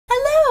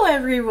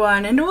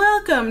everyone, and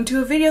welcome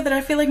to a video that I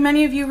feel like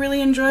many of you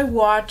really enjoy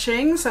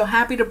watching. So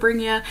happy to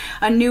bring you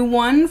a new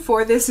one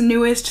for this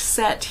newest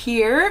set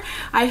here.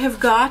 I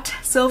have got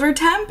Silver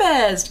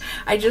Tempest.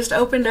 I just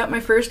opened up my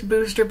first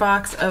booster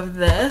box of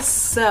this,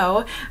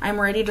 so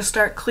I'm ready to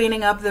start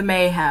cleaning up the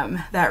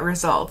mayhem that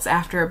results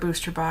after a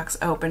booster box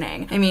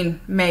opening. I mean,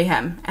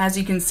 mayhem. As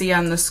you can see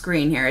on the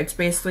screen here, it's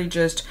basically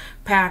just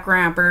pack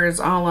wrappers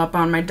all up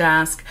on my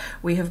desk.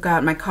 We have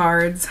got my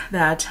cards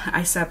that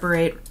I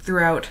separate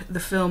throughout the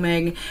filming.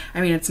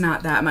 I mean, it's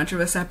not that much of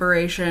a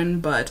separation,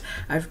 but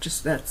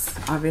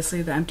that's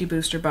obviously the empty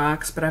booster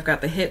box, but I've got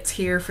the hits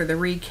here for the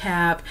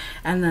recap,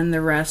 and then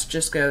the rest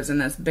just goes in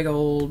this big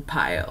old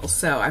pile.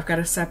 So I've got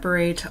to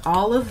separate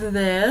all of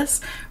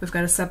this. We've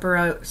got to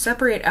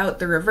separate out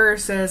the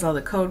reverses, all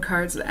the code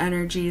cards, the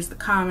energies, the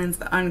commons,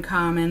 the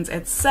uncommons,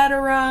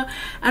 etc.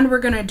 And we're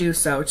gonna do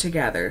so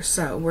together.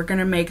 So we're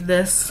gonna make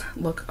this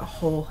look a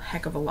whole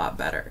heck of a lot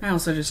better. I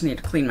also just need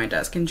to clean my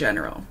desk in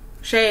general.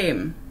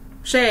 Shame,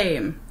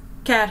 shame,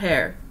 cat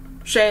hair,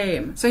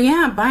 shame. So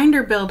yeah,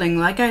 binder building.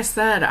 Like I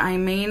said,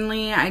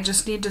 I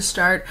just need to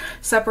start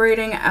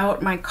separating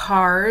out my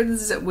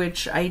cards,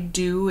 which I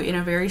do in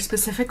a very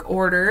specific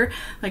order.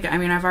 Like, I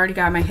mean, I've already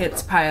got my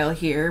hits pile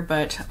here,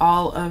 but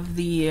all of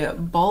the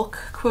bulk,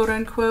 quote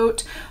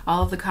unquote,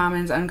 all of the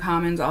commons,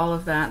 uncommons, all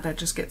of that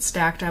just gets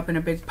stacked up in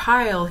a big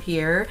pile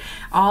here.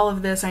 All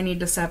of this I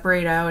need to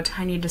separate out.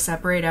 I need to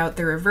separate out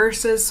the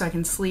reverses so I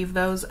can sleeve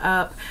those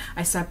up.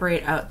 I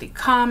separate out the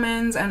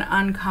commons and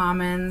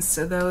uncommons,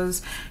 so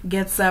those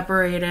get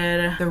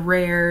separated. The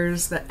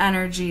rares, the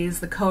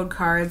energies, the code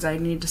cards I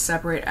need to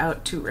separate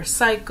out to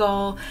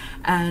recycle.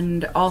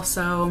 And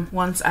also,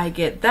 once I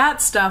get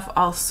that stuff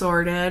all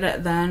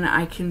sorted, then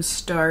I can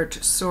start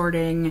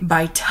sorting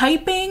by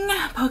typing.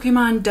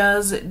 Pokemon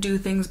does do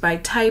things by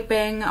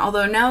typing,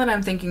 although now that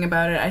I'm thinking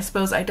about it, I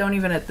suppose I don't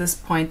even at this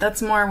point.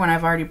 That's more when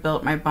I've already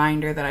built my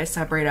binder that I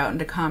separate out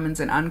into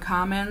commons and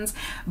uncommons.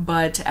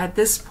 But at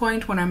this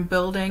point when I'm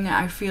building,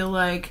 I feel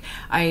like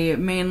I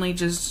mainly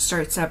just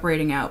start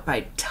separating out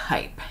by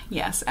type.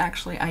 Yes,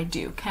 actually I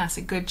do.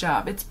 Cassie, good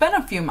job. It's been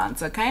a few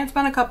months, okay? It's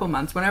been a couple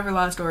months, whenever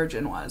Lost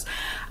Origin was.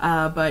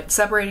 But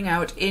separating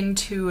out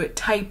into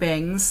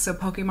typings, so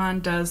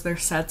Pokemon does their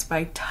sets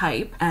by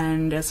type,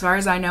 and as far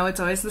as I know, it's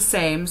always the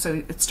same.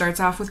 So it starts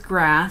off with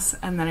grass,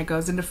 and then it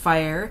goes into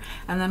fire,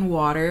 and then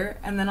water,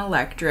 and then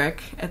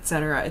electric,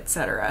 etc.,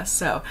 etc.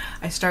 So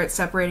I start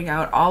separating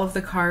out all of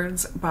the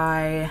cards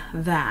by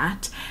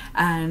that,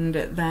 and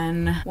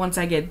then once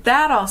I get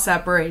that all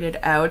separated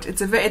out,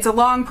 it's a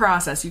long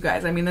process, you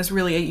guys. I mean,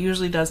 it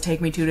usually does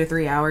take me 2 to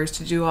 3 hours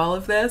to do all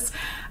of this,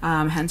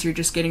 hence you're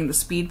just getting the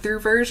speed through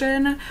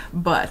version,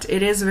 but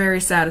it is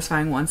very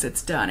satisfying once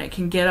it's done. It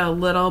can get a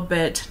little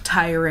bit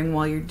tiring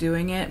while you're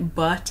doing it,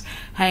 but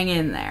hang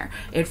in there.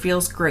 It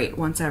feels great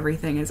once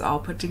everything is all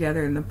put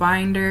together in the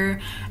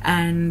binder.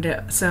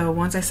 And so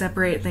once I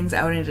separate things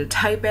out into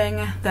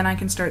typing, then I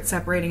can start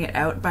separating it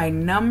out by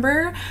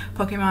number.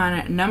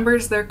 Pokemon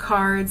numbers their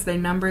cards, they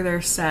number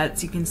their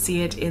sets. You can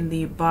see it in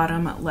the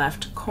bottom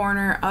left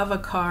corner of a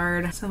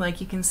card. So like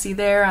you can see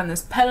there on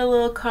this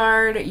Petalil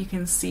card, you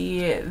can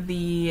see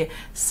the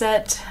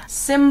set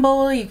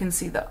symbol, you can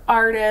see the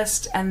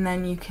artist, and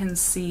then you can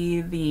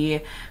see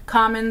the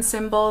common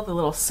symbol, the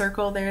little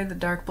circle there, the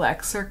dark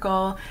black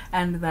circle,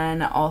 and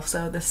then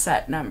also the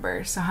set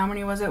number. So how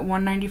many was it?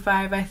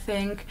 195, I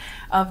think,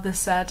 of the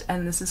set,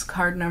 and this is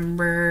card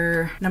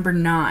number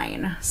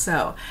 9.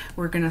 So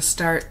we're gonna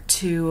start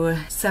to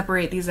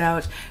separate these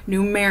out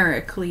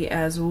numerically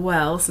as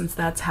well, since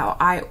that's how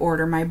I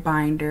order my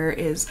binder,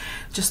 is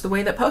just the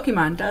way that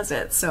Pokemon does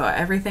it. So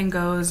everything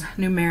goes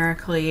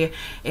numerically.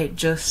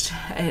 It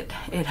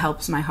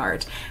helps my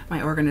heart,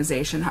 my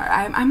organization heart.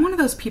 I'm one of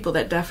those people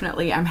that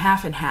definitely, I'm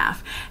half and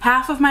half.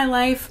 Half of my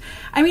life,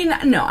 I mean,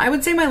 no, I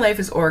would say my life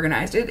is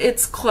organized.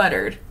 It's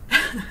cluttered.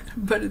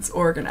 But it's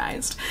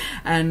organized,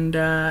 and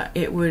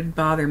it would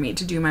bother me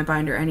to do my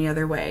binder any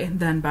other way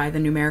than by the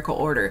numerical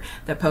order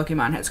that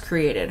Pokemon has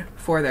created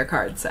for their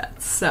card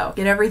sets. So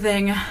get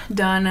everything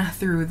done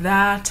through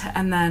that,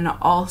 and then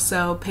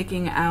also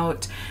picking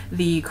out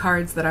the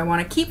cards that I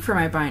want to keep for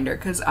my binder,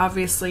 because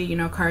obviously, you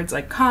know, cards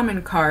like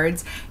common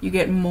cards, you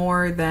get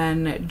more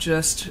than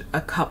just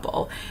a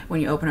couple. When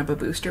you open up a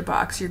booster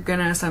box, you're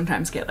gonna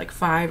sometimes get like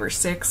 5 or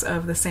 6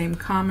 of the same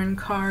common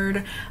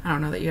card. I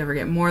don't know that you ever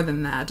get more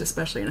than that,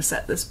 especially in a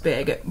set this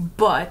big,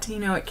 but you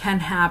know, it can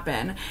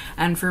happen.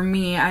 And for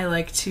me, I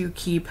like to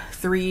keep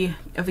 3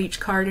 of each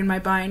card in my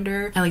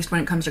binder, at least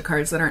when it comes to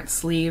cards that aren't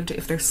sleeved.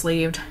 If they're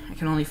sleeved, I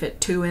can only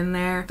fit 2 in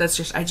there.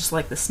 I just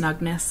like the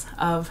snugness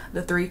of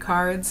the 3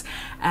 cards,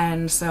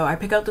 and so I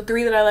pick out the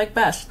 3 that I like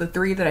best, the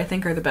 3 that I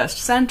think are the best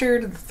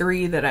centered, the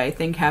 3 that I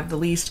think have the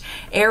least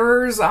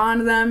errors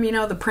on them. You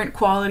know, the print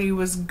quality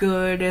was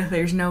good,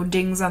 there's no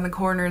dings on the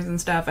corners and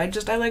stuff.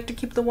 I like to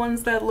keep the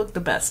ones that look the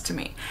best to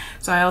me.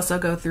 So I also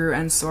go through through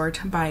and sort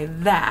by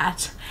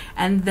that,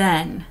 and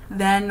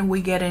then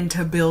we get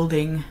into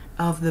building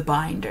of the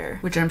binder,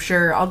 which I'm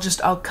sure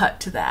I'll cut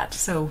to that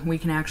so we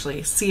can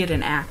actually see it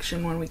in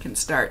action when we can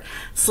start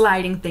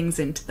sliding things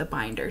into the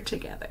binder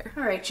together.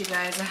 All right, you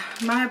guys,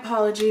 my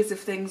apologies if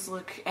things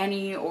look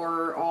any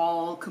or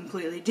all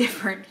completely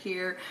different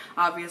here.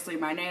 Obviously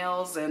my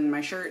nails and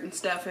my shirt and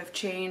stuff have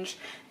changed.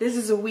 This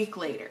is a week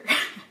later.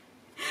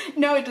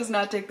 No, it does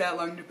not take that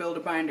long to build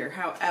a binder.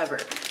 However,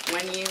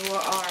 when you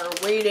are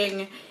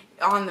waiting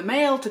on the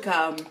mail to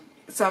come,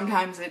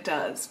 sometimes it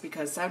does,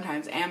 because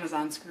sometimes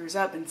Amazon screws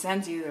up and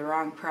sends you the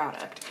wrong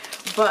product.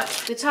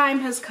 But the time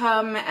has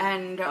come,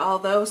 and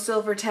although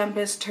Silver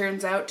Tempest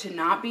turns out to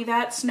not be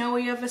that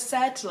snowy of a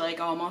set, like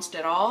almost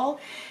at all,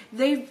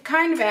 they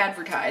kind of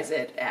advertise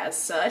it as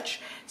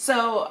such.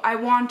 So I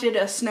wanted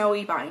a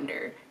snowy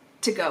binder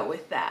to go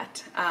with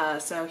that.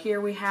 So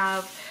here we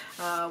have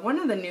one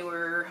of the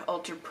newer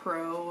Ultra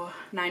Pro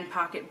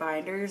 9-pocket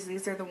binders.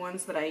 These are the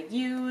ones that I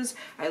use.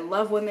 I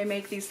love when they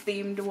make these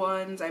themed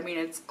ones. I mean,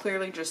 it's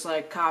clearly just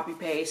like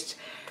copy-paste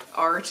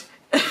art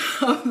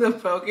of the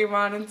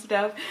Pokemon and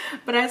stuff,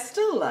 but I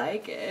still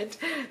like it.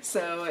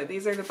 So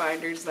these are the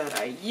binders that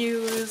I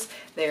use.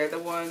 They're the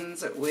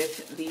ones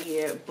with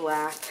the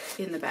black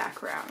in the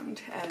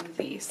background and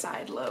the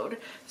side load.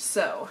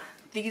 So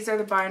these are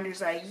the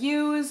binders I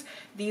use.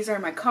 These are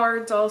my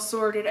cards all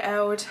sorted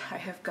out. I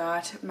have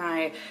got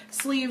my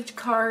sleeved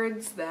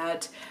cards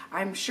that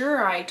I'm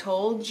sure I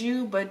told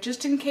you, but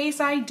just in case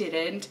I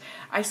didn't,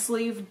 I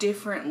sleeve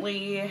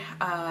differently.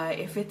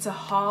 If it's a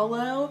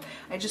hollow,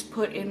 I just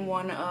put in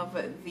one of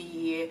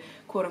the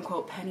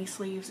quote-unquote penny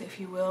sleeves, if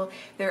you will.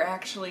 They're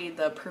actually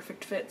the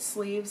Perfect Fit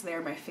sleeves.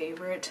 They're my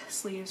favorite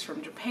sleeves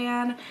from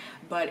Japan.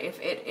 But if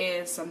it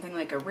is something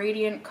like a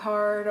Radiant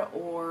card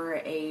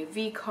or a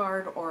V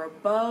card or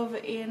above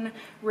in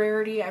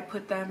rarity, I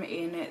put them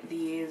in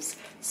these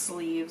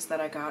sleeves that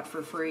I got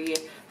for free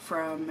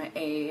from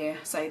a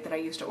site that I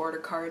used to order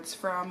cards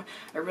from.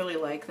 I really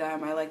like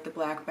them. I like the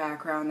black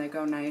background. They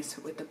go nice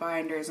with the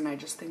binders, and I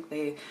just think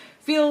they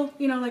feel,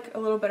 you know, like a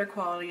little better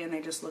quality, and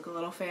they just look a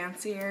little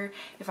fancier.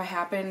 If I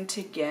happen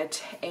to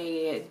get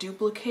a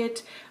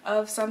duplicate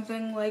of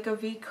something like a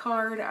V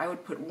card, I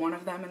would put one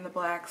of them in the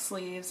black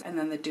sleeves, and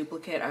then the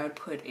duplicate I would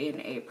put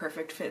in a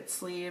Perfect Fit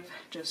sleeve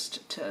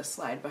just to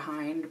slide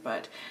behind.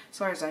 But as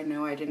far as I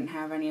know, I didn't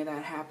have any of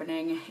that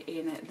happening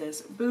in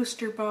this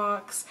booster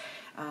box.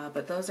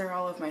 But those are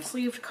all of my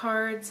sleeved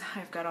cards.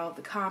 I've got all of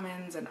the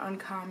commons and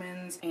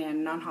uncommons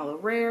and non-holo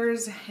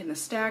rares in the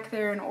stack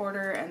there in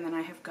order, and then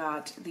I have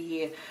got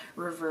the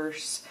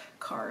reverse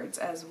cards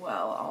as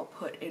well, all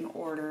put in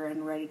order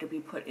and ready to be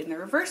put in the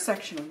reverse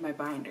section of my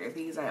binder.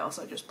 These I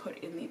also just put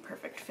in the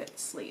Perfect Fit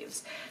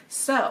sleeves.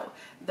 So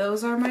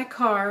those are my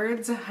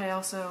cards. I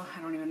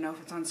don't even know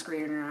if it's on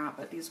screen or not,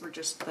 but these were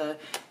just the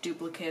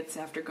duplicates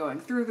after going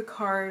through the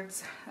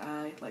cards.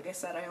 Like I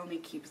said, I only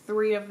keep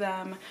 3 of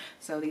them,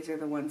 so these are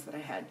the ones that I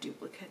had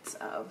duplicates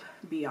of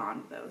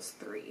beyond those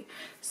 3.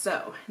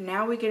 So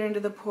now we get into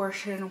the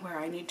portion where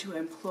I need to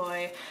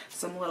employ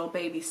some little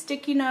baby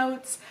sticky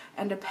notes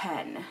and a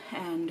pen.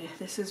 And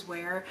this is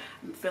where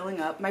I'm filling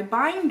up my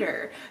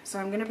binder. So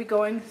I'm going to be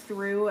going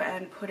through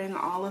and putting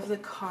all of the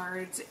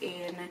cards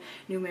in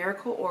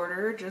numerical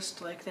order,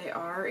 just like they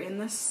are in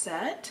the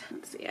set.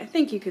 Let's see, I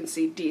think you can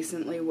see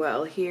decently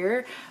well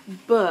here,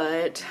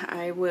 but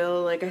I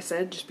will, like I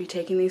said, just be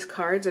taking these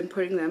cards and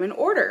putting them in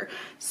order.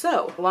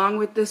 So along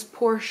with this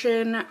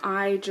portion,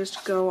 I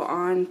just go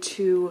on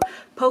to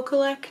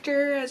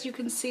Pocollector, as you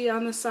can see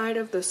on the side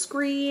of the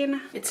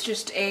screen. It's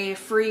just a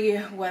free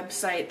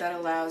website that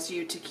allows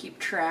you to keep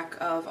track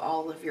of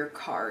all of your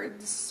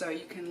cards. So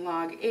you can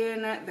log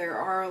in. There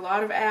are a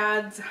lot of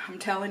ads, I'm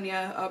telling you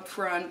up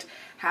front.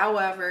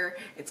 However,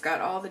 it's got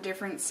all the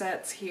different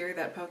sets here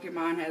that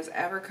Pokemon has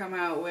ever come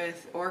out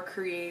with or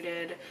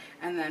created,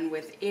 and then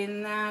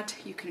within that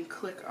you can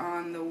click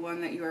on the one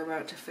that you are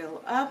about to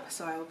fill up.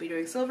 So I will be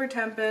doing Silver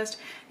Tempest.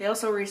 They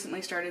also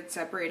recently started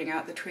separating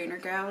out the trainer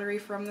gallery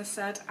from the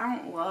set. I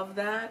don't love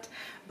that,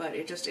 but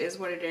it just is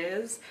what it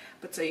is.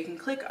 But so you can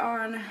click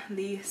on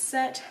the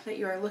set that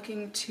you are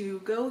looking to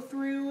go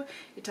through.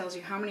 It tells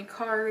you how many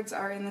cards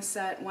are in the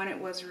set, when it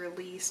was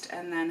released,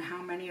 and then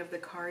how many of the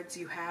cards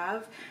you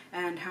have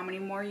and how many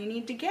more you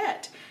need to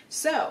get.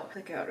 So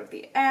click out of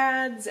the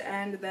ads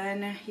and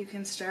then you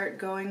can start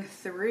going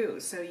through.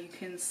 So you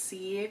can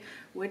see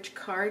which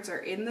cards are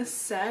in the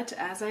set,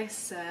 as I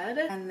said,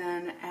 and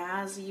then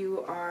as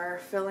you are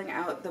filling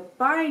out the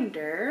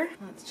binder,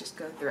 let's just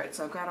go through it.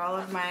 So I've got all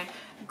of my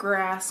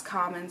grass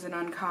commons and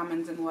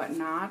uncommons and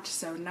whatnot.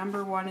 So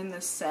number 1 in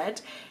this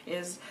set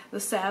is the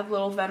sad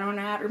little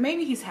Venonat, or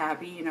maybe he's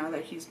happy, you know,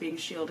 that he's being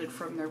shielded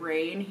from the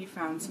rain. He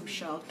found some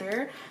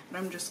shelter, but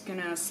I'm just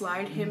gonna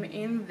slide him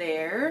in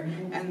there,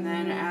 and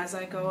then as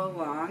I go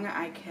along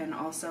I can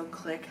also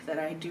click that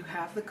I do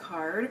have the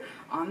card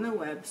on the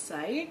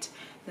website.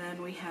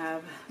 Then we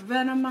have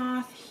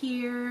Venomoth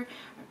here.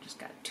 I've just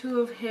got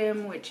 2 of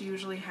him, which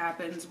usually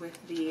happens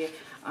with the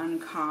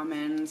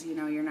uncommons. You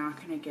know, you're not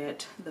going to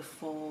get the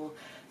full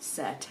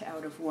set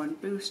out of one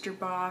booster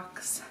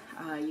box.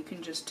 You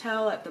can just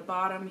tell at the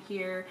bottom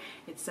here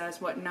it says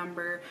what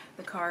number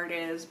the card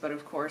is, but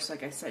of course,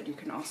 like I said, you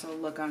can also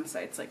look on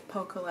sites like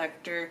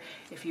PoKollector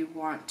if you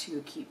want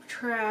to keep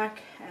track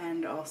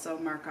and also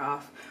mark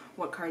off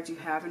what cards you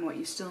have and what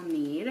you still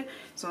need.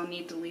 So I'll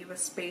need to leave a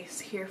space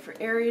here for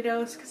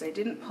Ariados because I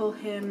didn't pull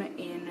him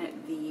in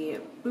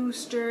the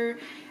booster.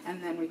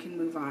 And then we can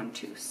move on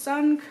to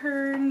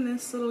Sunkern,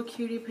 this little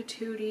cutie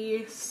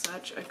patootie,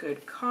 such a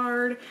good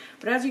card.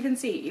 But as you can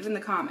see, even the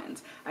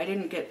commons, I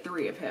didn't get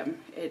 3 of him.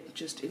 It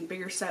just, in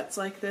bigger sets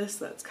like this,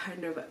 that's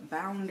kind of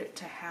bound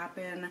to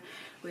happen.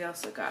 We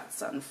also got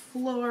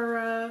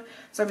Sunflora.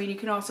 So I mean, you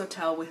can also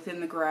tell within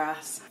the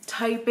grass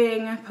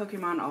typing,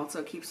 Pokemon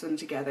also keeps them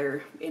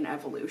together in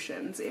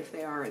evolutions if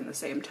they are in the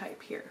same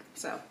type here.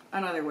 So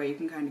another way you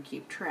can kind of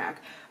keep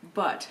track.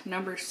 But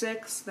number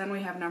 6, then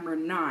we have number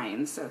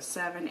 9. So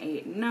 7,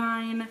 8,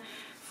 9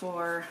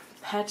 for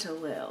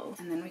Petalil.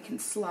 And then we can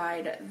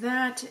slide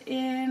that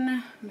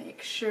in,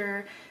 make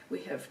sure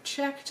we have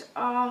checked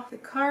off the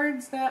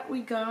cards that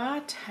we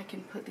got. I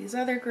can put these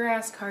other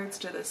grass cards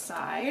to the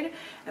side,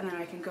 and then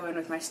I can go in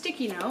with my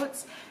sticky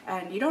notes.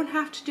 And you don't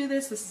have to do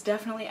this. This is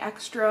definitely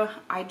extra.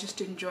 I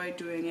just enjoy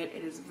doing it.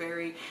 It is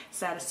very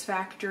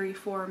satisfactory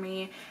for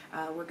me.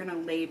 We're gonna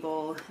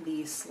label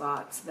these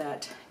slots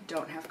that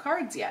don't have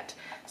cards yet.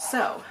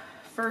 So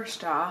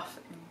first off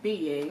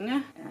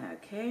being,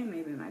 okay,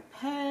 maybe my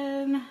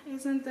pen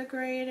isn't the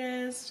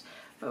greatest,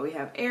 but we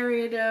have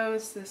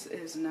Ariados. This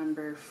is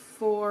number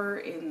 4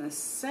 in the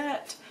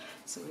set.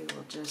 So we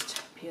will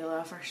just peel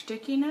off our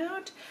sticky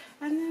note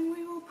and then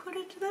we will put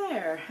it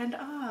there. And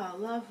ah,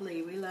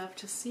 lovely, we love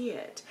to see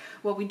it.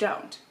 Well, we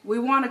don't. We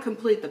want to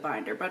complete the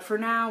binder, but for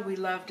now we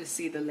love to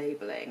see the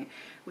labeling.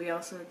 We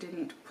also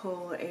didn't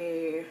pull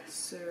a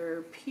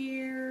Superior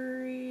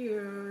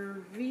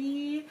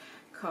V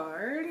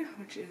card,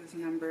 which is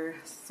number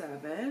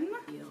 7.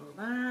 Peel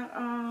that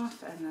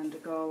off, and then to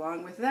go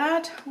along with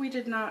that, we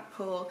did not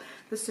pull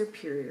the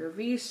Superior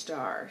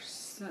V-Star.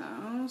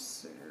 So,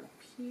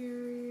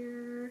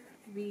 Superior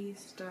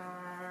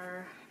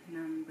V-Star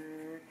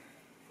number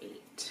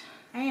 8.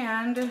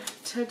 And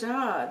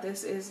ta-da,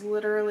 this is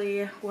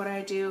literally what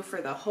I do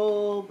for the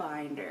whole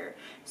binder.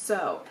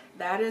 So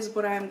that is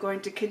what I'm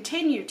going to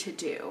continue to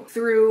do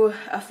through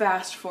a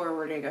fast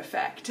forwarding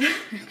effect,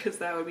 because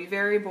that would be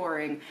very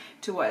boring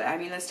to what, I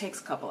mean, this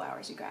takes a couple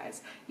hours, you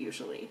guys,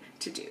 usually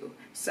to do.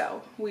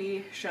 So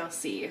we shall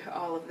see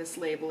all of this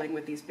labeling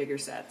with these bigger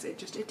sets. It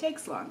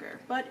takes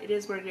longer, but it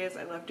is what it is.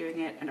 I love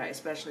doing it, and I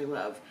especially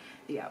love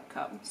the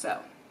outcome.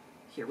 So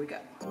here we go.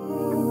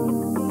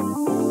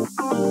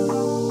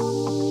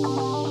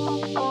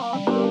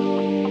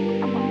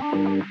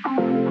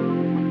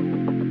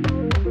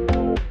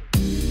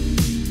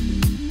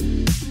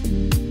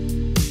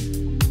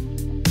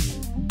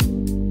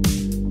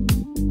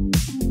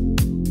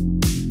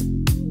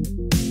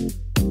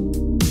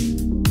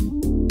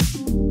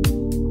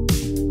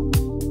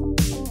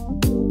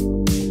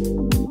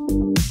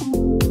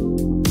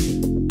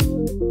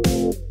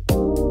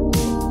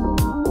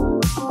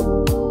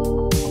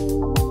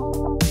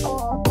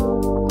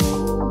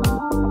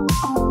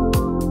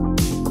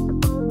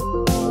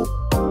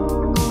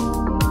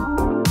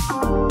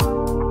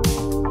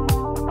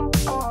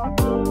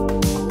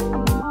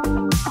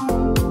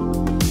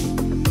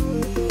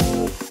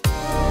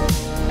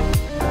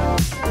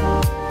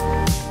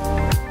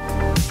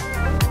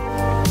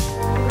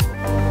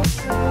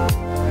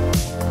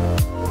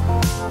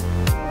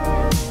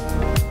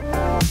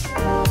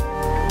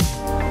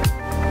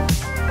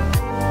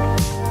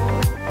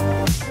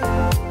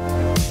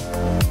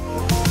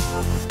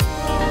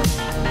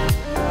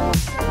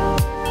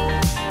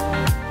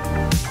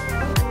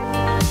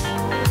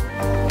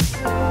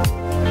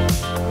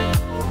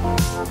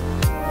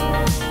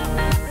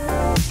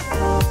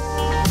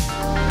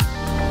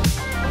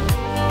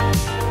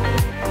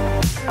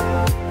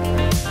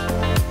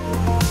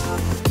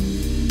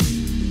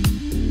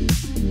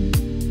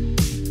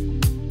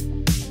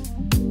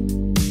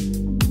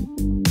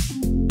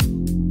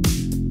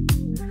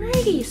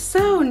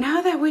 So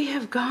now that we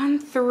have gone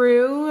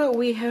through,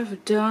 we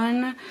have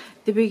done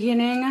the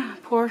beginning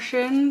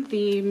portion,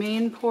 the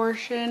main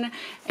portion,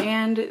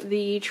 and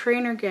the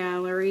trainer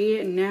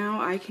gallery. Now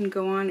I can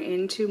go on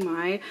into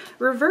my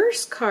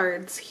reverse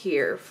cards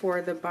here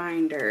for the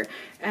binder.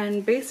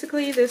 And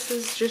basically this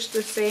is just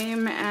the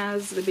same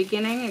as the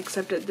beginning,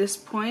 except at this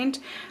point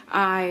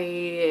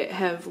I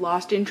have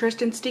lost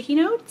interest in sticky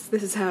notes.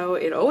 This is how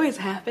it always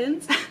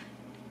happens.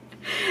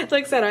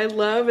 Like I said, I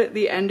love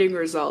the ending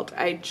result.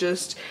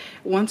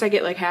 Once I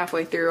get like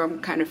halfway through, I'm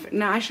kind of,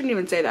 no, I shouldn't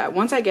even say that.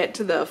 Once I get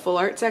to the full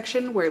art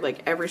section where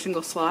like every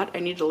single slot I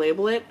need to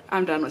label it,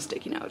 I'm done with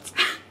sticky notes.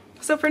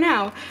 So for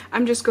now,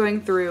 I'm just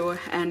going through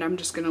and I'm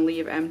just gonna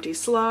leave empty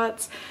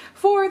slots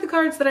for the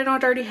cards that I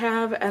don't already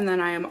have, and then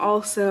I am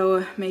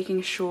also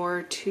making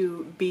sure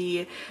to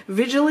be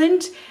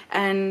vigilant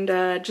and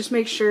just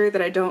make sure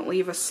that I don't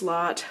leave a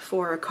slot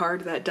for a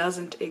card that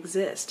doesn't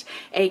exist,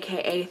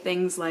 aka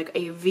things like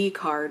a V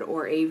card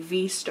or a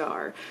V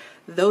star.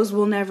 Those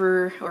will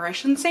never, or I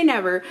shouldn't say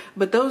never,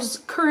 but those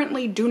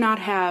currently do not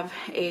have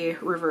a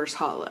reverse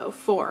holo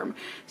form.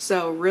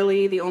 So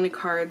really the only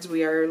cards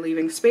we are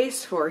leaving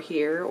space for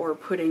here or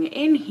putting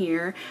in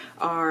here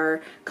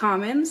are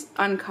commons,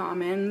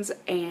 uncommons,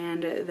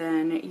 and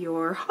then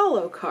your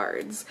holo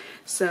cards.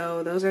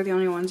 So those are the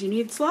only ones you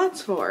need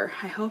slots for.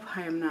 I hope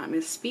I am not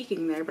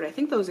misspeaking there, but I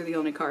think those are the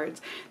only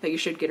cards that you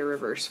should get a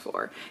reverse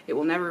for. It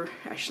will never,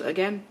 actually,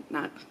 again,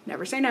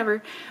 never say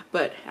never,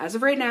 but as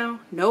of right now,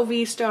 no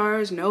V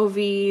stars, no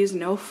Vs,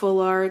 no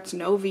full arts,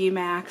 no V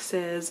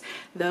maxes.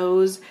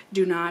 Those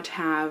do not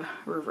have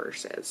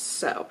reverses.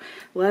 So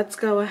let's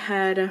go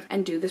ahead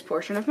and do this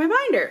portion of my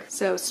binder.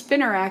 So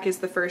Spinnerack is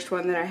the first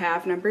one that I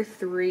have, number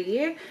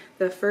 3.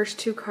 The first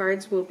 2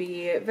 cards will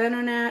be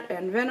Venonat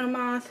and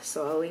Venomoth,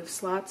 so I'll leave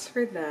slots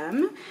for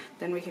them.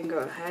 Then we can go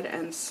ahead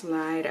and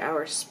slide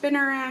our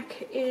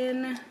Spinnerack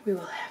in. We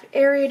will have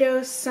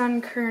Ariados,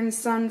 Sunkern,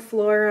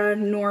 Sunflora,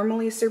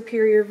 normally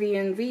Superior V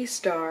and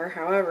V-Star.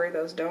 However,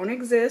 those don't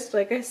exist,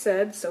 like I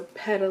said, so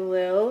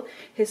Petalil,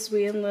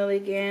 Hisuian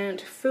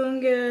Lilligant,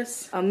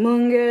 Fungus,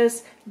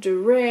 Amoonguss,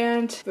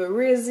 Durant,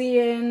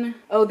 Virizion.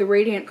 Oh, the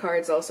Radiant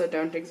cards also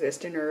don't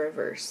exist in a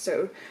reverse,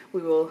 so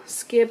we will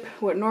skip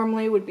what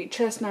normally would be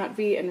Chestnut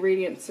V and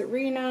Radiant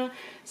Serena.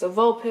 So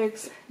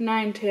Vulpix,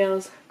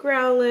 Ninetales,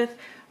 Growlithe,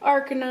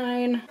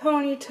 Arcanine,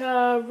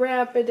 Ponyta,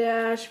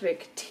 Rapidash,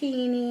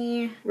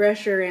 Victini,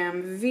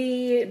 Reshiram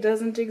V. It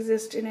doesn't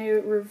exist in a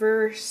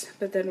reverse,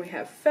 but then we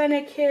have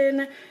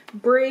Fennekin,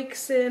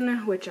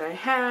 Braixen, which I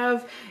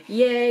have.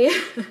 Yay!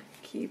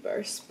 Keep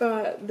our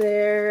spot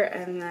there,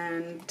 and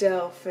then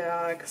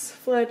Delphox,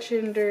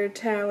 Fletchinder,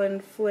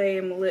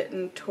 Talonflame,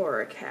 Litten,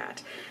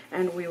 Torracat,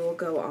 and we will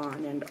go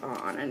on and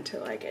on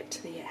until I get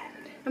to the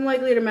end. I'm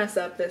likely to mess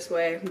up this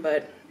way,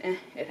 but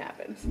it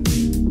happens.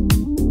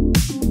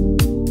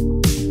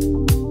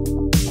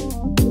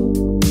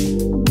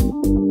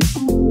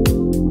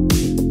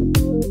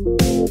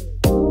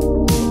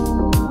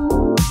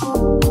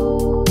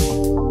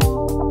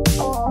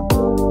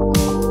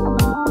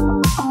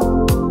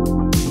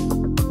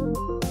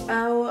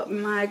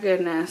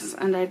 Goodness,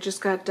 and I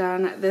just got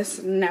done.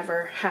 This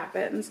never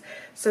happens.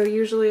 So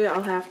usually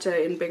I'll have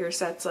to, in bigger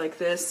sets like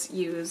this,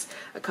 use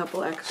a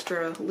couple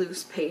extra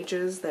loose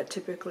pages that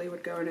typically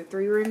would go in a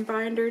 3-ring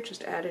binder,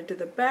 just added to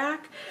the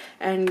back,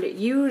 and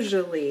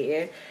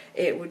usually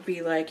it would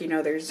be like, you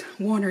know, there's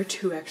 1 or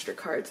 2 extra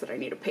cards that I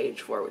need a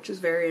page for, which is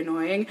very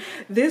annoying.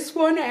 This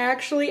one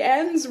actually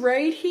ends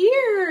right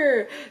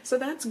here, so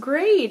that's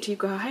great, you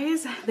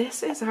guys.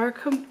 This is our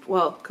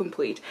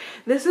complete.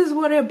 This is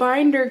what a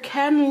binder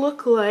can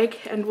look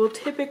like and will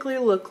typically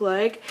look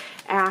like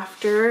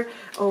after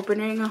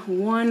opening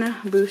 1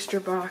 booster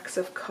box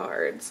of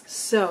cards.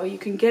 So you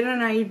can get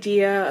an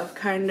idea of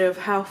kind of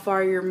how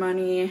far your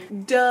money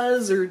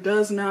does or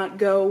does not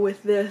go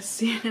with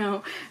this, you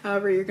know,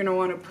 however you're gonna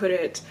want to put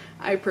it.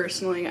 I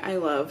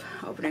love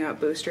opening up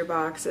booster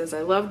boxes.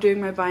 I love doing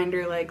my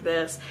binder like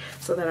this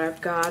so that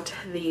I've got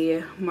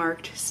the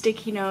marked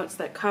sticky notes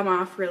that come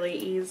off really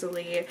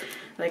easily.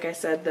 Like I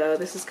said though,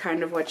 this is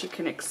kind of what you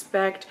can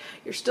expect.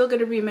 You're still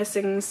going to be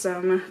missing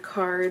some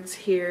cards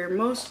here,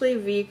 mostly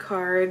V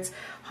cards,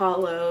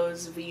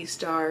 holos, V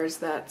stars,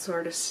 that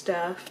sort of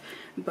stuff.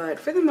 But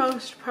for the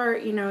most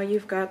part, you know,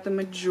 you've got the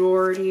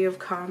majority of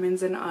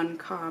commons and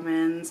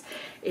uncommons.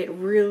 It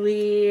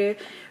really,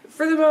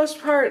 for the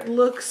most part,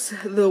 looks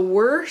the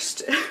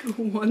worst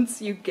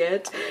once you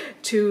get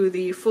to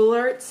the full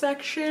art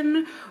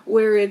section,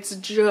 where it's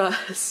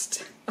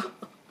just...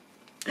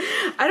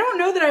 I don't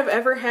know that I've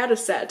ever had a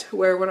set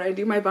where when I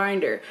do my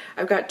binder,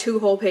 I've got 2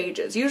 whole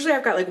pages. Usually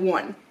I've got like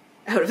 1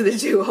 out of the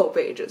 2 whole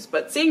pages,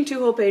 but seeing 2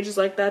 whole pages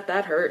like that,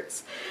 that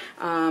hurts.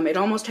 It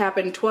almost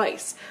happened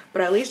twice,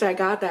 but at least I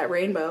got that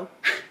rainbow.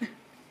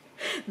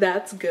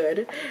 That's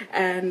good.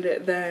 And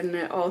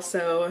then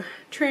also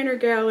trainer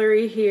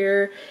gallery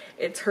here,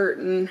 it's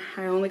hurting.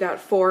 I only got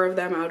 4 of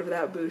them out of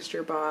that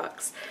booster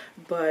box,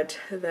 but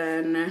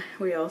then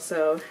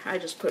I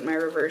just put my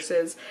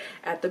reverses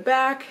at the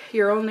back.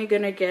 You're only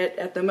gonna get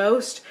at the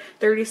most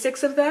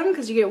 36 of them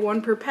because you get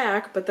 1 per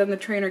pack, but then the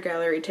trainer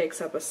gallery takes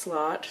up a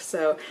slot,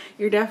 so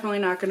you're definitely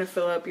not gonna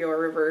fill up your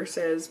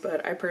reverses,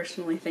 but I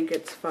personally think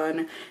it's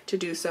fun to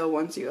do so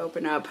once you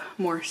open up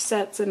more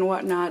sets and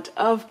whatnot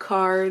of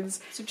cards.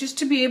 things. So just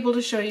to be able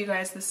to show you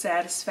guys the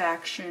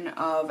satisfaction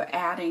of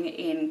adding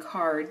in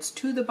cards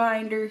to the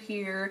binder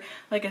here.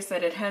 Like I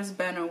said, it has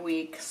been a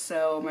week,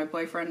 so my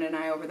boyfriend and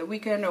I over the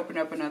weekend opened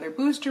up another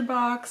booster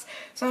box,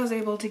 so I was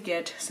able to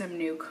get some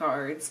new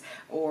cards,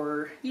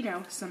 or, you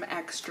know, some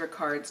extra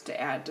cards to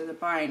add to the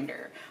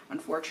binder.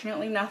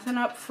 Unfortunately, nothing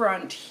up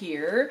front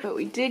here, but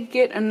we did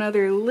get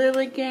another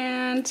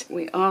Lilligant.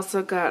 We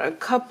also got a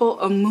couple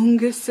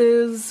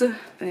Amoonguses.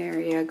 There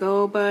you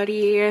go,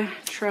 buddy.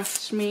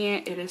 Trust me,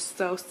 it is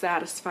so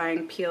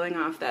satisfying peeling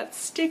off that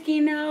sticky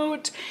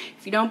note.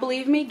 If you don't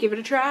believe me, give it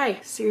a try.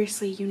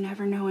 Seriously, you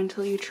never know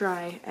until you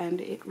try,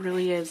 and it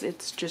really is.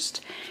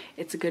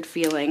 It's a good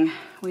feeling.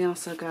 We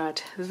also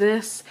got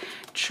this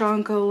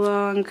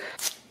Chunk-a-Lunk.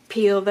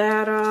 Peel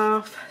that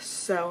off.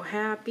 So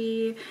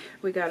happy.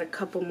 We got a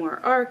couple more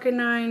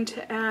Arcanine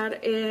to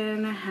add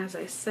in. As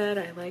I said,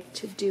 I like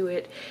to do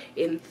it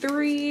in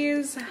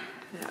threes.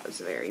 That was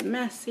very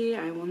messy.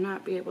 I will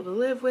not be able to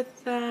live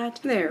with that.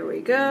 There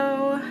we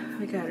go.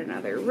 We got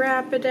another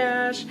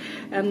Rapidash.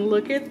 And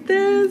look at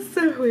this.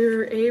 We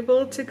were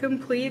able to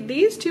complete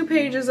these 2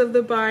 pages of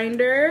the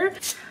binder.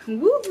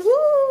 Woo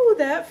woo!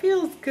 That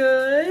feels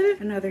good.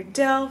 Another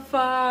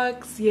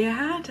Delphox.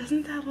 Yeah,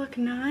 doesn't that look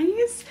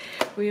nice?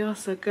 We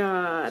also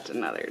got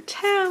another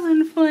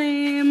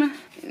Talonflame,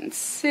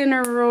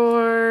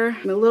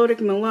 Incineroar,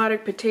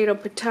 Melodic, Potato,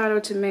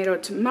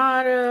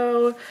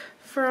 Tomato,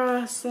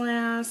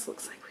 Frostlass.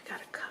 Looks like we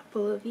got a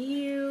couple of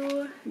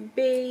you.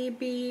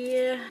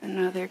 Baby.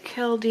 Another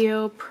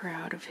Keldeo,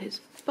 proud of his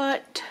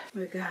butt.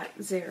 We got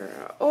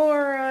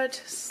Zeraora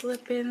to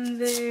slip in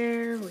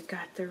there. We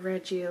got the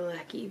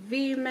Regieleki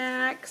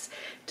VMAX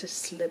to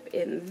slip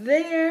in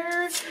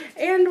there.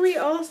 And we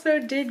also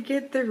did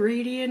get the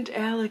Radiant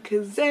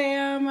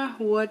Alakazam.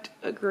 What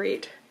a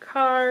great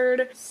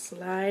card.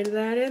 Slide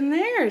that in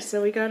there.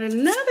 So we got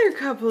another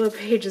couple of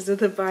pages of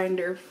the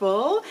binder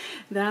full.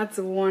 That's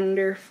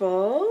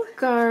wonderful.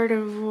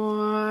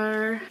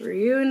 Gardevoir,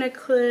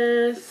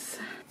 Reuniclus,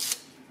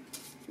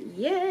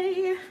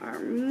 yay!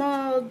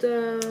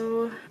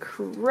 Armaldo,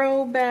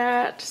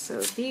 Crobat.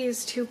 So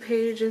these 2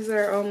 pages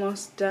are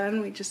almost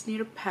done. We just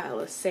need a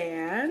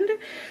Palisand.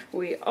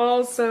 We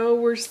also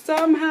were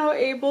somehow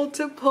able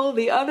to pull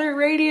the other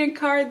Radiant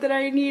card that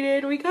I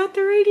needed. We got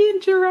the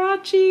Radiant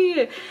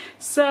Jirachi.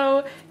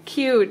 So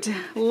cute.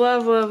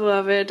 Love, love,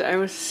 love it. I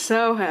was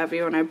so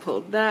happy when I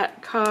pulled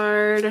that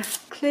card.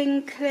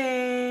 Cling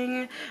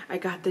Clang. I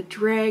got the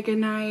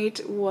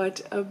Dragonite.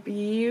 What a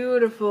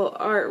beautiful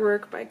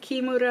artwork by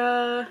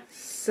Kimura.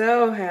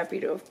 So happy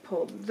to have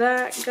pulled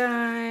that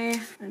guy.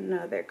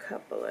 Another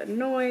couple of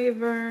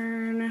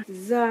Noivern.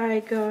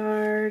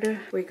 Zygarde.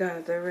 We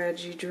got the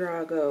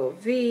Regidrago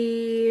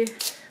V.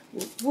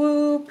 Whoop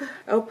whoop.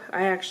 Oh,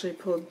 I actually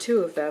pulled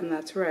 2 of them,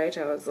 that's right.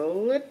 I was a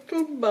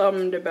little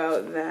bummed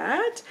about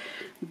that.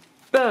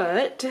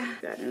 But,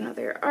 got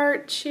another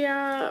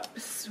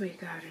Archeops, we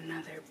got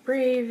another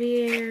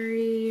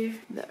Braviary,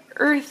 the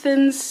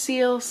Earthen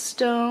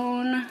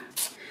Sealstone,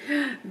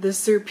 the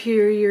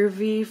Superior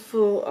V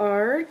full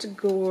art,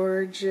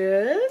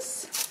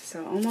 gorgeous.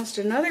 So almost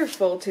another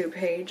full 2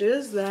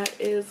 pages, that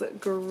is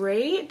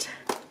great.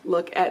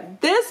 Look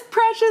at this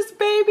precious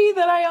baby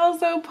that I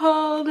also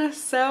pulled.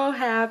 So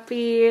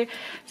happy.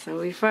 So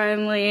we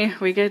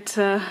get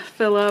to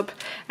fill up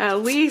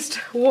at least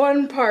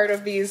one part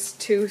of these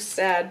 2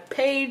 sad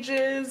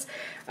pages.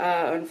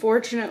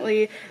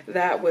 Unfortunately,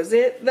 that was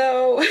it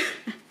though.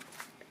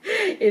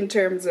 In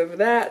terms of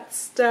that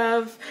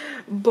stuff,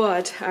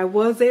 but I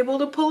was able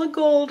to pull a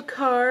gold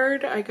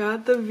card. I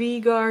got the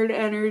V-Guard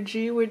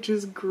energy, which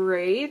is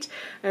great.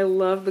 I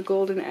love the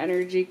golden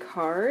energy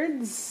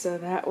cards, so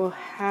that will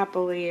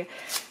happily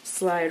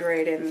slide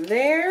right in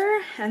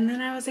there. And then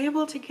I was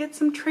able to get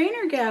some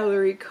trainer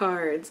gallery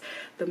cards.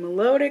 The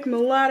Melodic,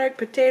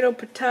 Potato,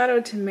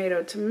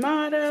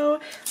 Tomato,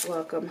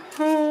 welcome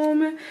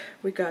home.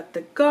 We got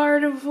the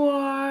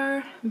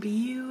Gardevoir,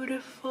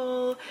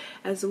 beautiful,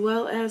 as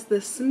well as the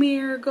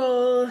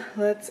Smeargle.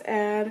 Let's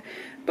add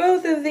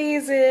both of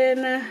these in.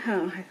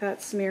 Oh, I thought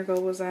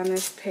Smeargle was on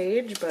this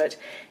page, but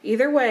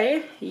either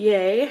way,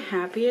 yay,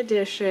 happy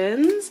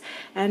additions.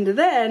 And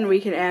then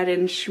we can add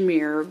in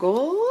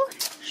Smeargle.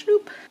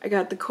 Shoop. I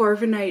got the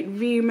Corviknight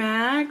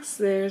VMAX.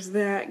 There's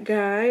that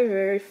guy,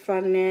 very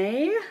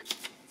funny.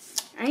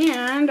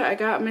 And I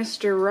got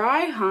Mr.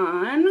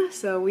 Raihan,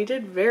 so we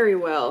did very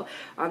well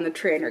on the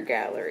trainer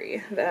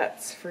gallery.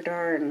 That's for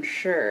darn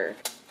sure.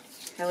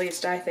 At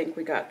least I think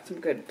we got some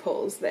good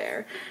pulls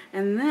there.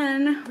 And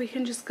then we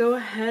can just go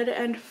ahead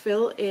and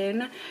fill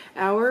in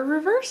our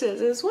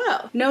reverses as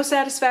well. No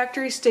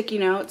satisfactory sticky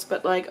notes,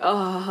 but like,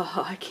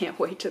 oh, I can't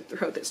wait to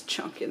throw this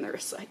chunk in the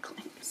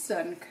recycling.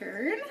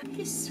 Sunkern,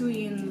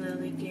 Hisuian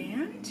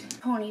Lilligant,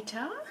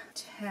 Ponyta,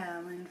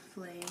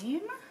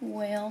 Talonflame,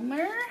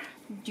 Wailmer,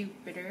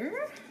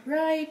 Jupiter,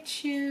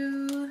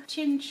 Raichu,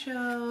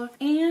 Chinchou,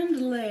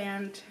 and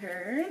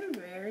Lantern.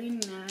 Very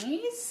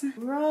nice.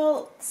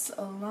 Ralts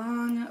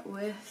along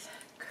with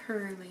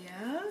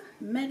Curlia,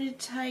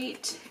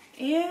 Meditite,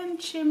 and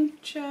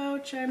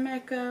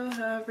Chimeco,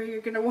 however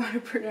you're gonna want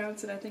to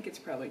pronounce it. I think it's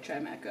probably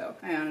Chimeco.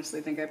 I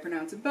honestly think I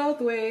pronounce it both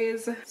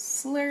ways.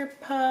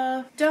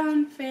 Slurpuff,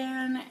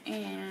 Donphan,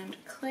 and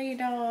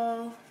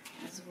Claydol,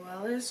 as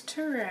well as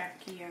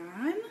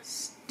Terrakion,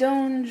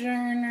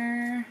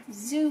 Stonejourner,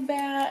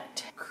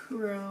 Zubat,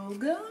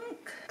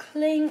 Krogunk,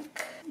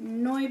 Clink,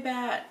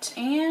 Noibat,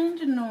 and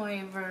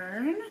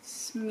Noivern,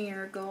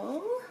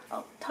 Smeargle,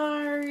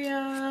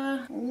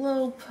 Altaria,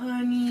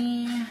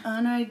 Lopunny,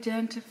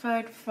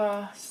 Unidentified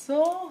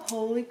Fossil,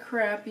 holy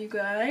crap you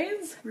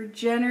guys,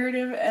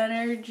 Regenerative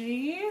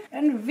Energy,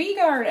 and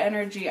V-Guard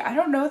Energy. I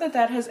don't know that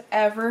that has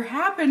ever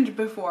happened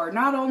before.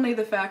 Not only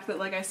the fact that,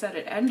 like I said,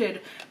 it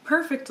ended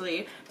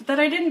perfectly, but that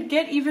I didn't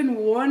get even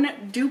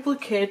one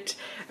duplicate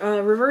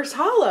reverse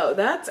holo.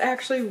 That's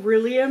actually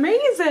really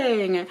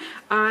amazing.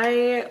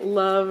 I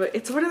love,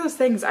 it's one of those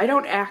things, I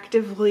don't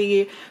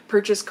actively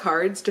purchase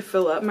cards to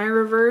fill up my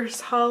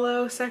reverse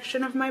holo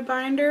section of my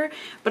binder,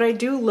 but I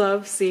do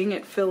love seeing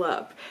it fill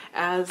up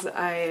as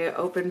I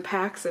open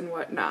packs and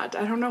whatnot.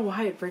 I don't know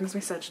why it brings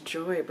me such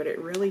joy, but it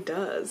really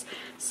does.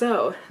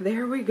 So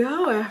there we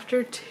go,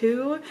 after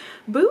 2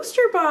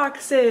 booster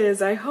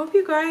boxes. I hope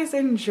you guys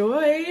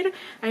enjoyed.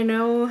 I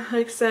know,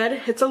 like I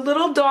said, it's a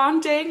little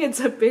daunting. It's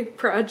a big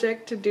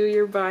project to do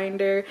your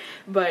binder,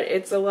 but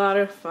it's a lot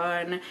of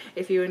fun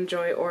if you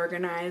enjoy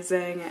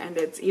organizing, and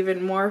it's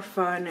even more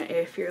fun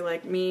if you're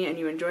like me and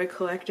you enjoy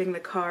collecting the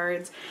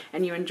cards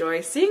and you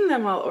enjoy seeing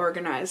them all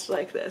organized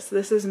like this.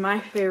 This is my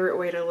favorite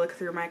way to look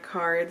through my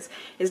cards,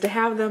 is to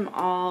have them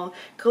all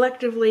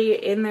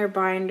collectively in their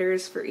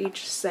binders for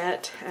each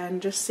set,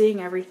 and just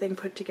seeing everything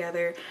put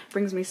together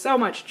brings me so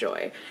much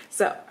joy.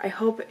 So I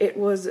hope it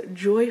was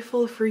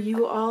joyful for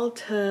you all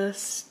to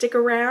stick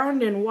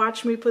around and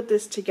watch me put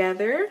this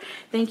together.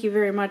 Thank you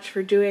very much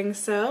for doing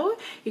so.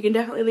 You can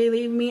definitely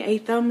leave me a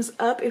thumbs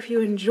up if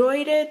you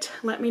enjoyed it.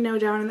 Let me know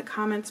down in the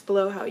comments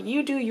below how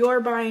you do your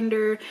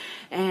binder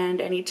and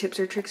any tips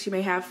or tricks you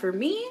may have for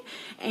me,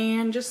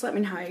 and just let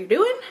me know how you're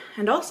doing.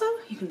 And also,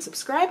 you can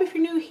subscribe if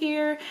you're new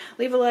here,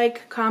 leave a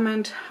like,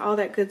 comment, all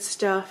that good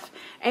stuff.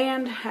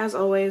 And as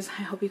always,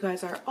 I hope you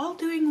guys are all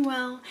doing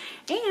well,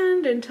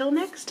 and until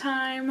next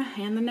time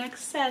and the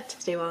next set,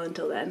 stay well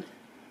until then.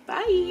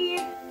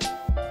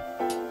 Bye!